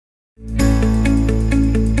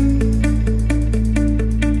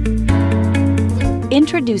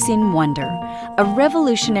Introducing Wonder, a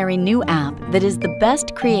revolutionary new app that is the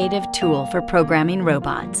best creative tool for programming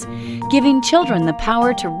robots, giving children the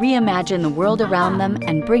power to reimagine the world around them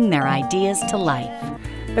and bring their ideas to life.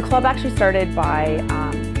 The club actually started by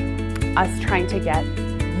us trying to get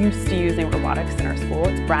used to using robotics in our school.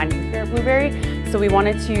 It's brand new here at Blueberry, so we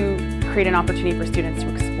wanted to create an opportunity for students to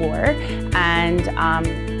explore, and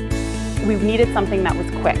we needed something that was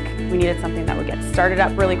quick. We needed something that would get started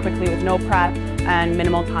up really quickly with no prep and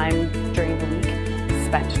minimal time during the week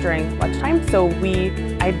spent during lunchtime. So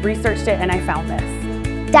I researched it and I found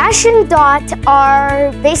this. Dash and Dot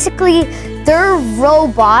are basically, they're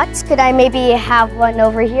robots. Could I maybe have one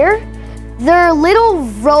over here? They're little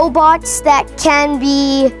robots that can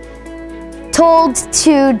be told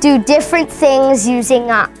to do different things using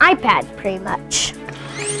an iPad, pretty much.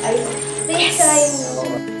 I think I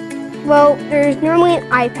know. Well, there's normally an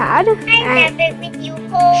iPad. I love it with you,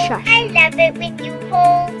 Hole. Shush. I love it with you,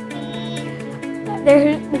 Hole.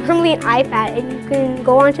 There's normally an iPad, and you can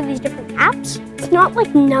go onto these different apps. It's not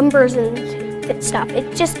like numbers and stuff.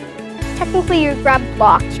 It's just technically you grab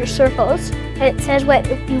blocks or circles, and it says what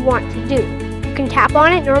you want to do. You can tap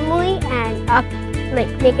on it normally and up, like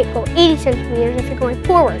make it go 80 centimeters if you're going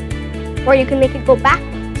forward, or you can make it go backwards.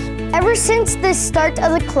 Ever since the start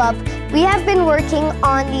of the club, we have been working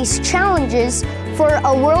on these challenges for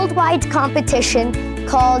a worldwide competition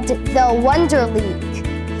called the Wonder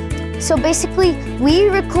League. So basically, we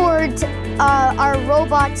record our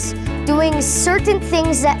robots doing certain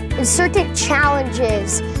things, certain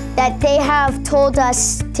challenges that they have told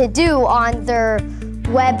us to do on their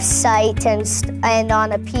website and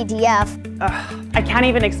on a PDF. I can't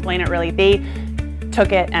even explain it really. They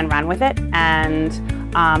took it and ran with it, and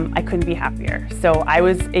I couldn't be happier. So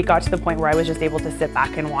it got to the point where I was just able to sit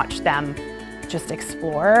back and watch them just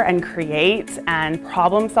explore and create and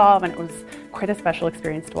problem solve, and it was quite a special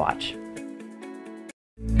experience to watch.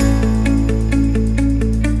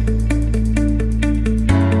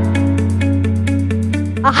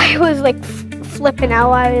 I was like flipping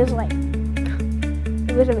out. It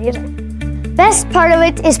was amazing. Best part of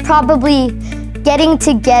it is probably getting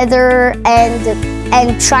together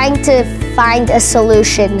and trying to find a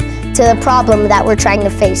solution to the problem that we're trying to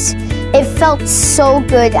face. It felt so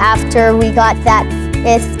good after we got that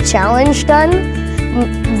 5th challenge done.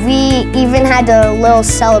 We even had a little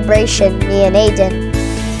celebration, me and Aiden.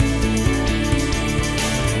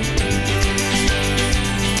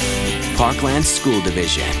 Parkland School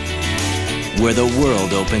Division, where the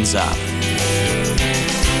world opens up.